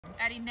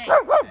Eddie, nay.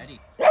 Eddie.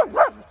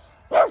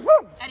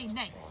 Eddie,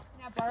 nay.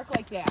 Not bark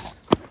like that.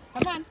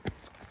 Come on.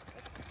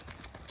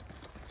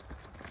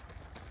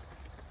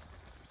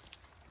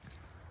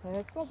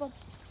 Let's go, bud.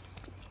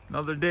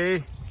 Another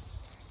day.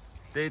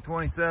 Day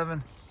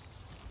 27.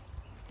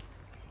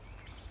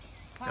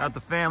 Got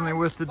the family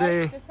with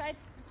today. This side.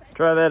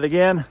 Try that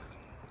again.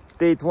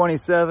 Day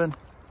 27.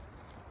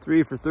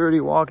 3 for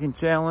 30 walking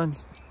challenge.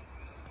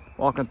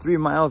 Walking 3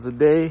 miles a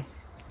day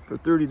for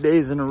 30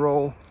 days in a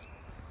row,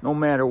 no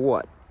matter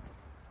what.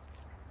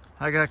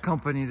 I got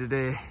company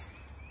today. You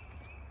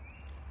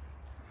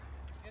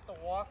have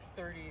to walk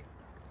 30. You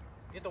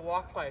have to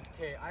walk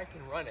 5K. I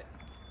can run it.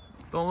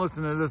 Don't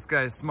listen to this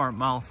guy's smart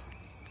mouth.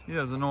 He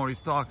doesn't know what he's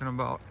talking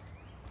about.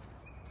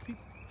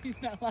 He's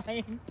not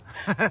lying.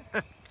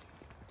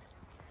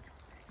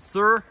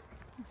 Sir,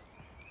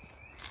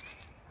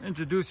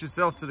 introduce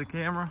yourself to the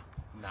camera.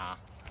 Nah.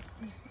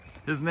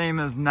 His name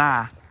is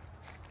Nah.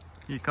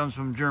 He comes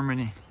from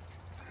Germany.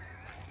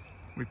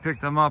 We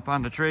picked him up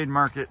on the trade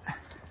market.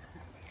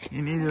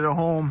 He needed a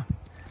home.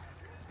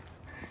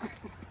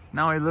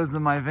 Now he lives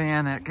in my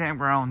van at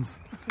campgrounds.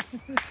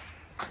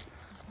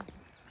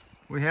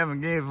 We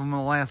haven't gave him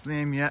a last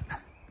name yet.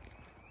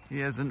 He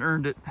hasn't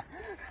earned it.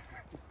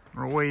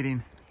 We're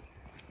waiting.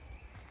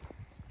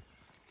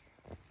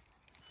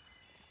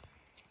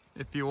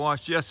 If you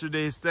watched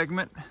yesterday's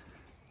segment,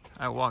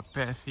 I walked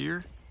past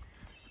here.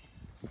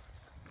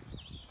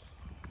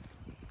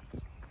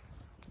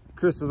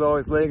 Chris is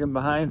always lagging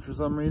behind for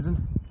some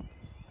reason.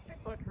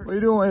 What are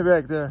you doing way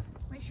back there?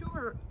 My shoe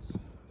hurts.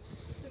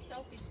 It's a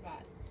selfie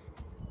spot.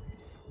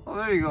 Oh,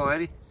 there you go,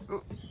 Eddie.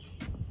 Oh,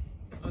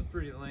 that's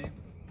pretty lame.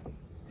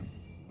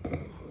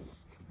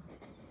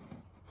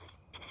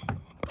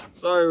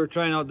 Sorry, we're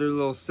trying out their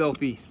little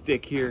selfie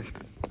stick here.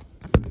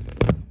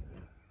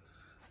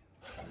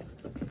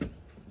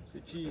 The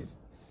cheese.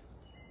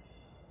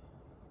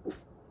 Oh,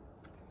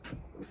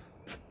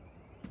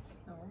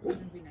 it's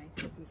gonna be nice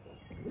for people.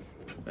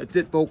 That's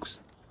it, folks.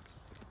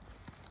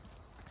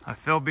 I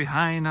fell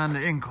behind on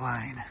the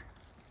incline.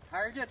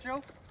 Tired yet,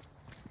 Joe?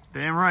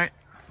 Damn right.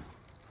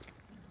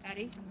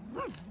 Eddie,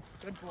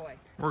 good boy.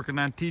 Working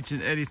on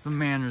teaching Eddie some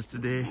manners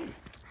today.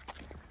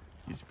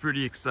 He's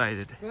pretty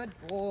excited. Good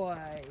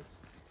boy.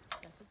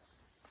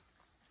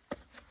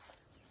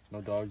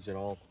 No dogs at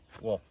all.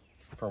 Well,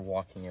 for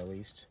walking at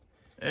least.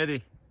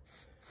 Eddie,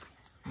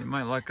 you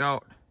might luck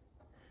out.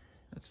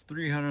 That's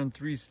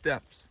 303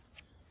 steps.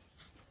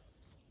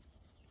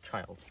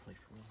 Child.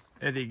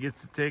 Eddie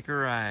gets to take a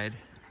ride.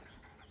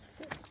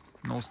 Sit.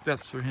 No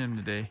steps for him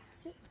today.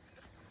 Sit.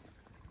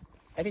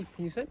 Eddie,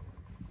 can you sit?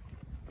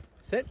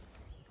 Sit.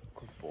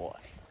 Good boy.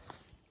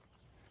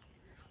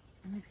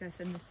 He's got to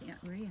send this to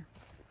Aunt Maria.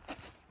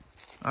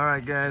 All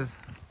right, guys,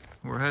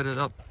 we're headed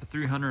up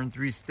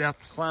 303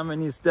 steps.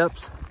 Climbing these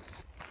steps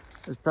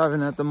is probably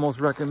not the most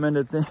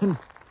recommended thing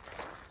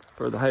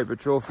for the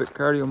hypertrophic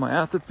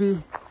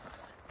cardiomyopathy,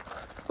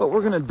 but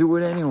we're gonna do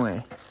it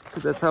anyway,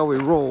 because that's how we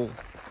roll.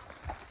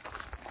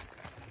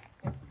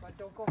 But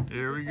don't go.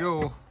 Here we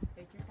go.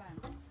 Take your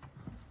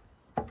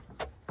time.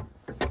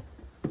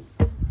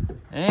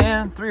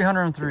 And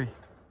 303.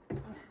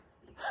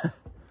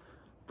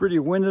 Pretty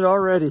winded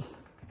already.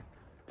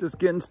 Just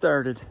getting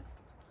started.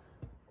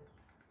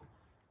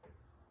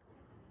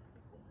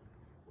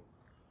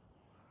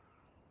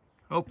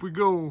 Up we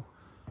go.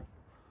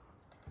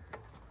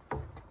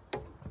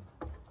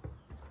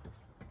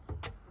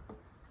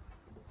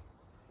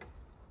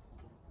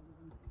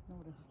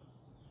 Noticed.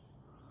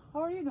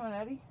 How are you doing,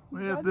 Eddie?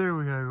 Way up there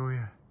we gotta go,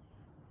 yeah.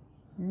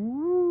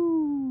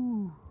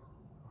 Woo!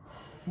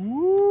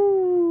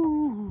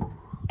 Woo!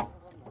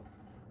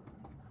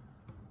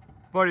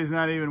 Buddy's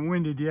not even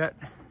winded yet.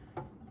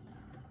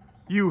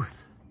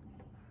 Youth.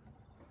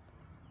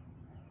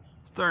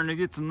 Starting to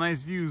get some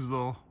nice views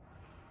though.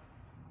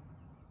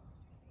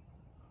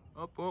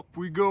 Up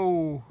we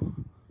go.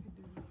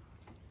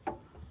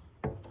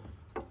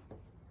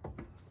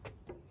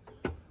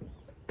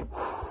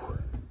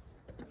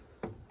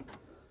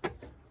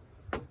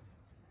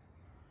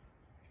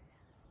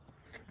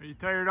 Are you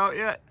tired out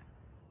yet?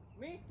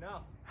 Me?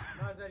 No.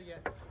 Not ready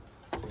yet.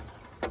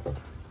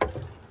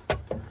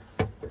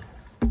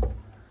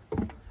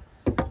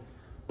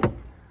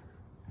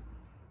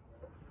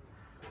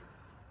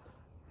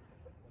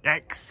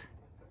 Yikes.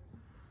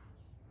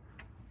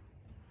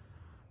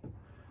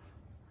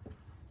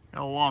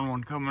 Got a long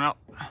one coming up.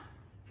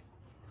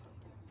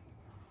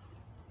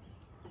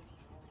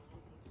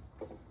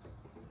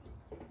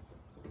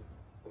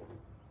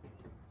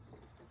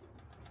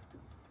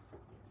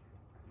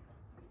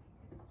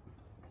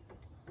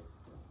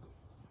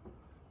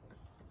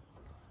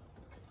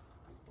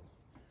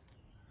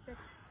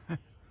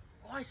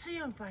 Oh, I see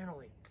him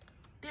finally.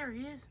 There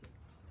he is.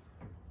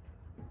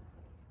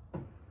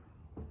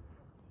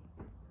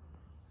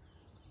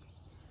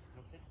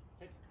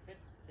 Sit.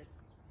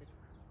 It's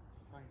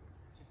fine.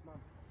 It's just Mom.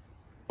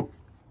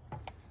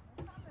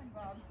 Nothing,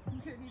 Bob.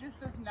 He just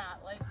does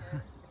not like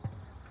it.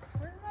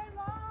 Where's my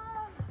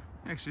mom?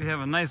 Actually have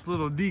a nice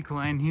little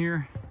decline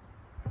here.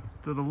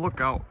 to the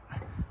lookout.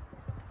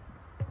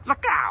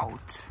 Look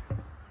out!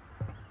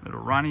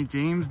 Little Ronnie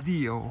James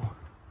Dio.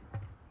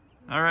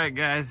 All right,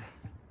 guys.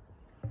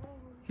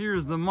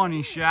 Here's the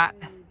money shot.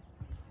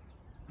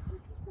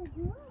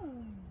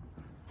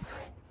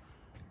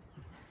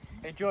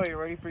 Hey Joey, you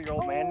ready for your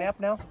old man nap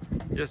now?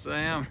 Yes, I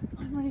am.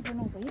 I'm ready for an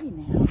old lady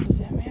now. Does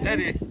that matter?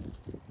 Eddie.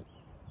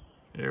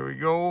 There we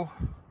go.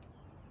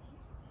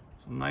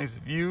 Some nice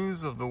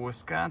views of the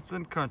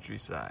Wisconsin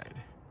countryside.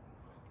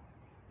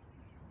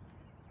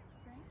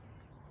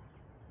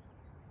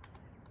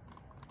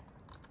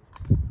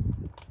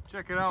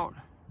 Check it out.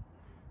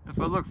 If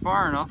I look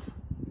far enough,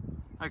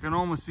 I can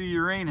almost see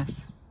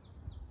Uranus.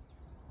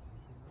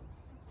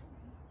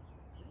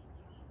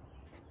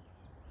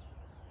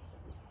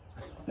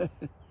 Okay.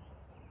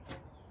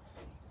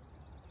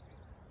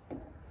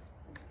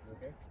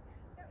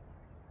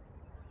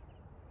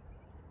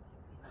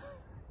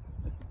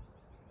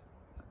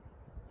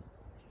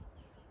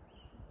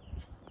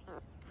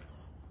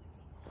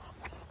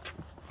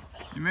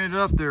 You made it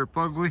up there,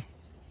 Pugly.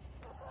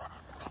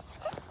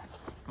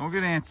 Don't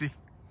get antsy.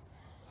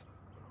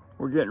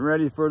 We're getting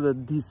ready for the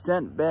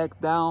descent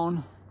back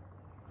down.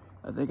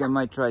 I think I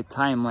might try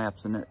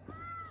time-lapsing it.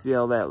 See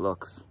how that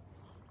looks.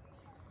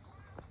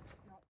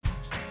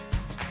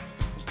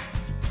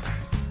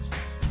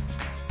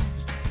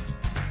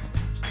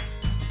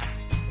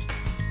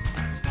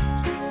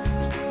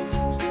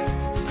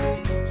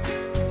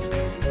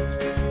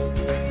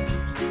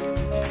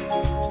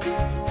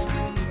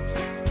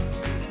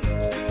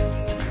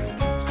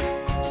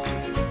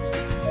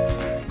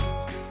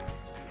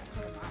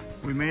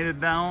 We made it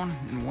down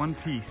in one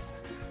piece.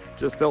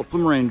 Just felt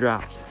some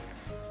raindrops.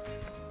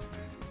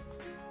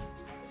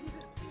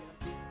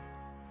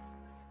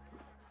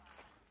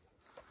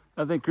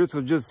 I think Chris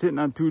was just sitting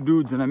on 2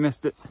 dudes and I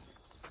missed it.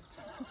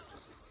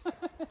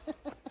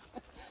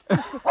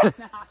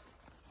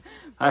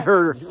 I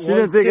heard her. She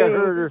didn't think I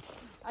heard her.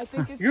 I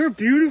think it's... You're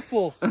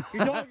beautiful.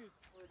 Your dog is...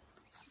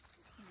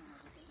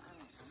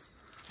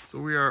 So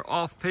we are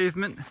off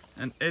pavement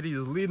and Eddie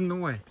is leading the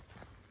way.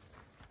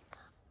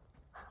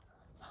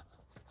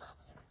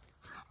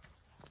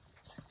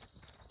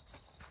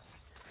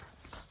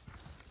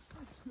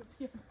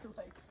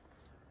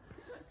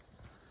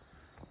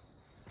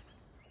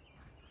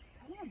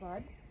 Come on,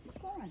 bud.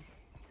 Keep going.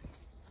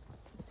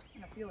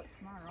 I'm gonna feel it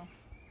tomorrow.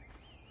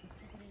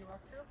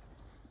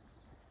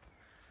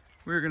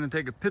 We're gonna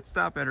take a pit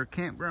stop at our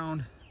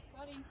campground,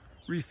 Buddy.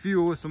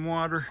 refuel with some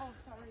water. Oh,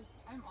 sorry.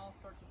 I'm all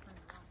sorts of things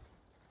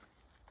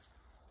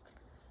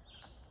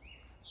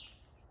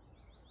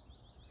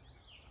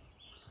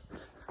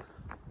wrong.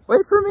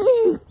 Wait for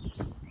me!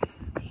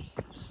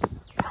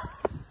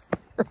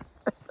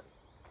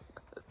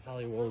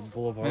 Hollywood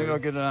Boulevard. Maybe I'll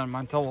get it on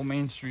Montello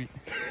Main Street.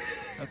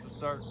 That's the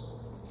start.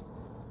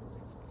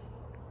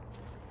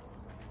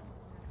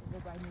 Go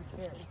buy new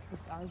chairs.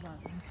 Ours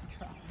aren't easy to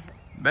try.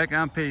 Back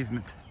on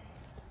pavement.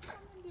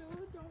 Dude,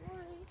 don't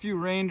worry. A few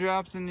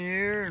raindrops in the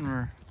air and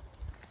we're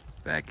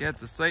back at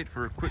the site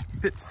for a quick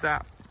pit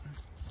stop.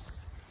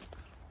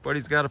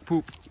 Buddy's got to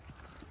poop.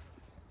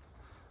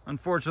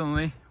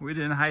 Unfortunately, we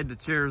didn't hide the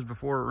chairs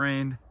before it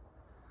rained.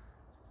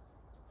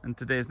 And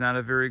today's not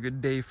a very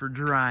good day for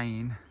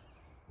drying.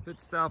 Pit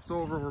stop's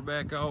over, we're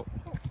back out.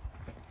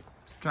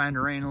 It's trying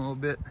to rain a little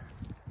bit.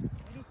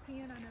 Eddie's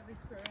peeing on every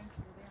square inch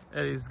of the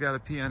damn. Eddie's got to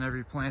pee on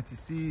every plant he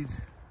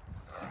sees.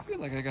 I feel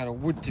like I got a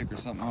wood tick or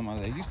something on my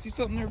leg. You see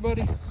something there,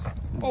 buddy?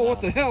 Oh,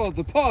 what the hell? It's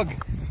a pug.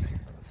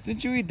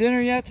 Didn't you eat dinner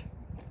yet?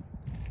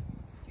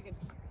 Chickens.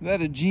 Is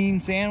that a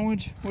Gene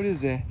sandwich? What is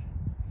that?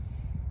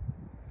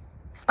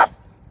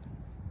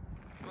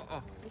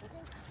 Uh-oh.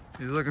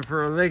 He's looking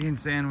for a legging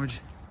sandwich.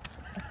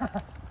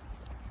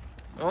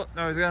 Oh,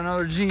 no, he's got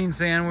another Gene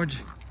sandwich.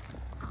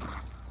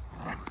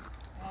 Eddie,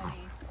 come on.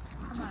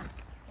 That's not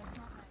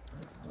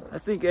nice. I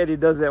think Eddie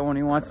does that when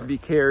he wants to be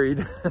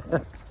carried.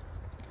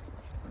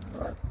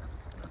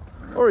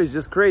 Or he's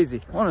just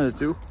crazy. One of the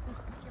two.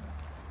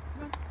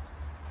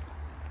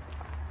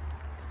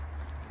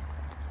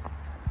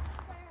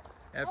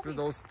 After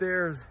those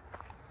stairs,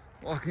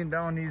 walking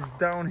down these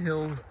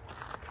downhills,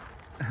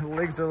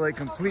 legs are like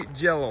complete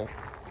jello.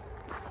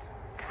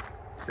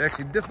 It's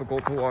actually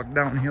difficult to walk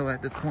downhill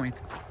at this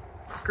point.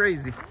 It's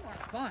crazy.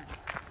 Fun.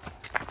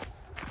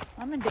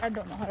 Mom and Dad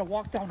don't know how to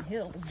walk down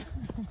hills.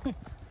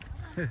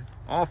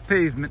 Off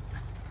pavement.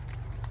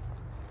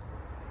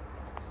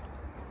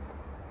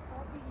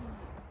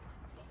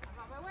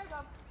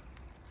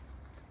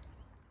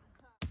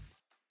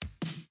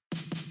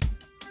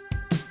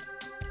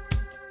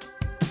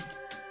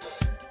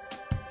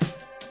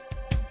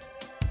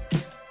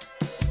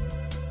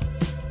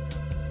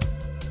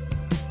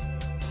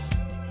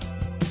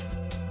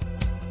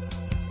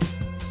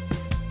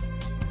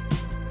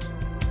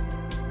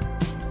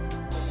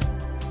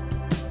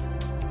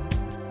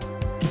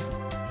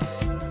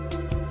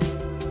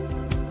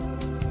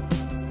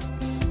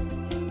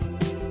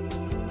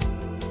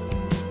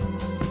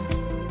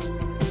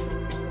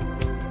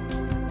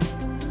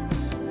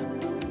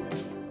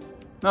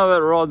 Now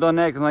that we're all done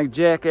acting like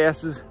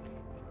jackasses,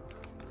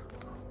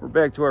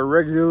 back to our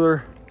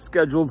regular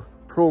scheduled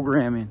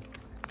programming.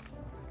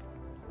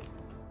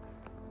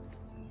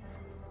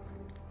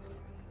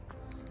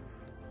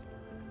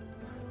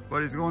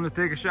 Buddy's going to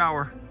take a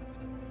shower.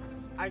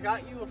 I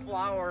got you a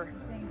flower.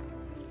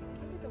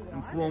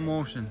 In slow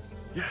motion.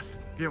 Yes,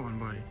 get one,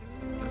 buddy.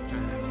 Let's try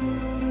that.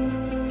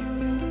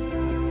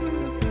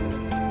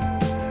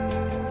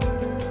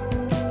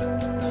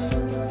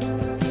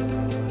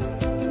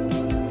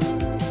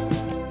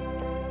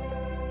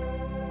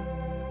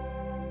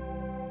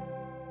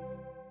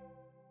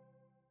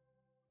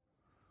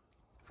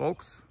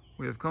 Folks,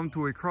 we have come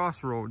to a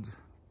crossroads.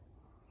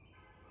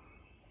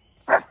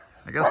 I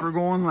guess we're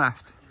going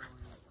left.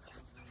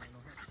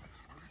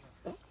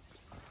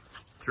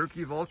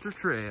 Turkey Vulture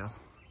Trail.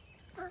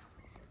 A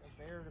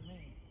bear to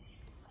me.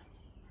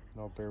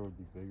 No, bear would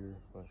be bigger,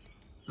 but...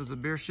 There's a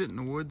bear shit in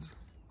the woods.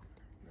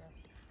 Yes.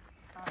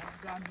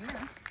 Down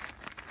here.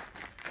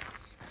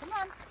 Come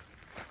on.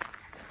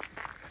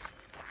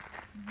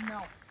 No.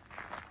 No,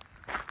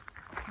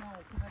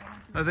 because I don't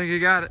want I think you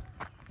got it.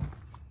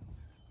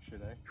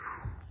 Should I?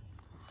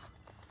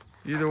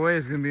 Either way,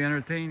 it's gonna be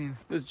entertaining.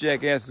 This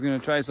jackass is gonna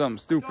try something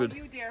stupid.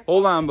 Don't you dare.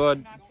 Hold on,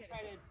 bud. Not to try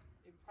to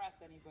impress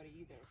anybody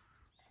either.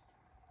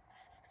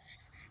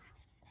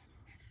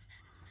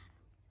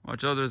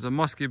 Watch out, there's a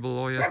muskie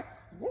below you.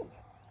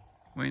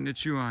 Waiting to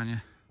chew on you.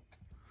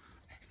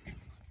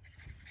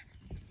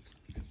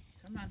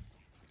 Come on.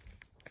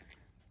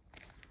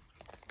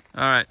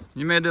 Alright,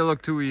 you made that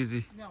look too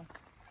easy. No.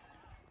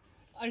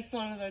 I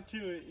saw that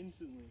too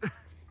instantly.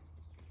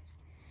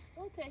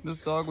 Okay. This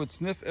dog would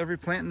sniff every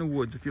plant in the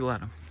woods if you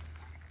let him.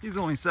 He's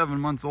only 7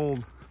 months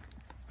old.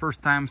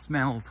 First time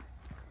smells.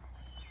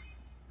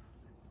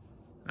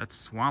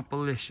 That's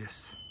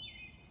swampalicious.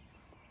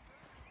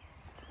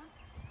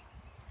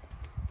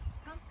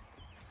 I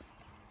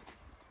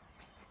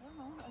don't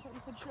know. I thought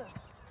you said sure.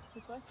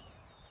 This way?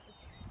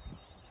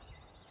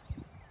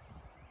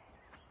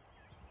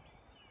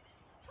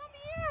 Come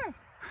here!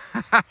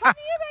 Come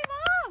here, my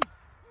mom!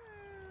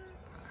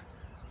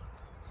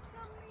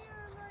 Come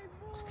here, my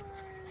boy!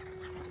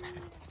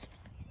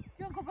 Do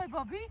you want to go by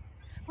Bubby?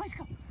 Let's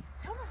go.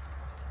 Come on.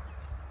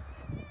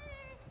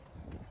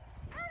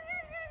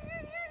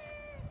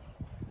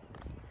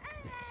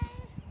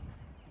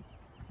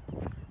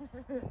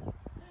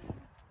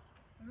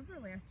 Remember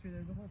last year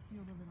there's a whole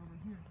field of it over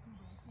here.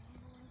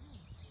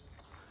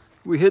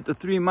 We hit the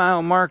 3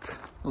 mile mark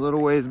a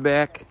little ways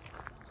back,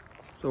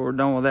 so we're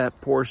done with that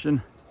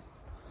portion,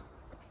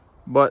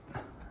 but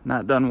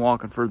not done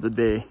walking for the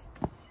day.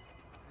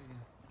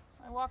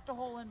 I walked a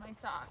hole in my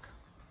sock.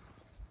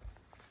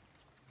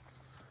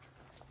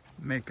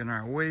 Making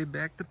our way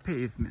back to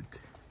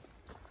pavement.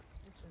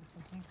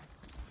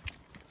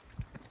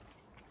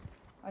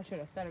 I should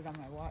have set it on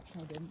my watch,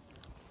 no didn't.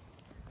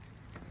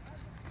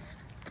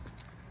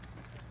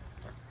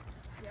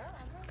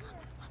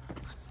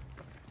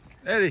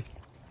 Eddie,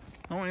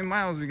 how many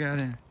miles we got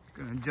in?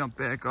 Gonna jump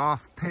back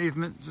off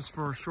pavement just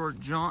for a short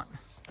jaunt.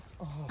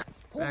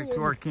 Back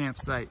to our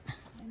campsite.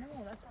 I know,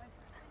 that's why.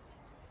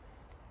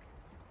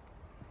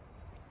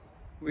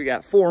 We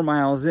got 4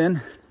 miles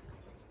in.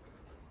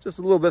 Just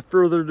a little bit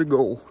further to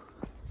go.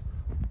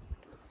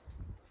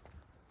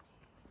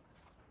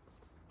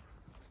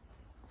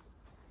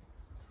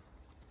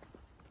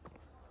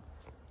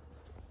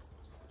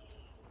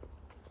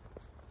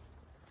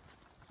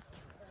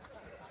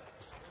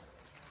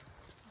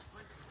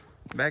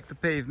 Back to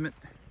pavement,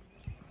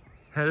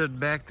 headed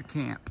back to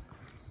camp.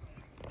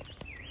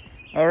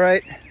 All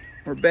right,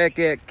 we're back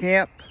at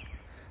camp.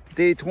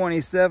 Day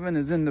 27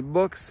 is in the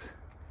books.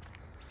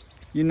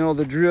 You know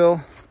the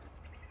drill.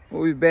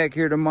 We'll be back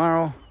here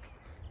tomorrow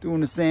doing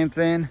the same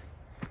thing,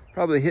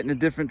 probably hitting a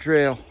different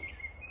trail.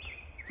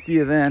 See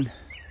you then.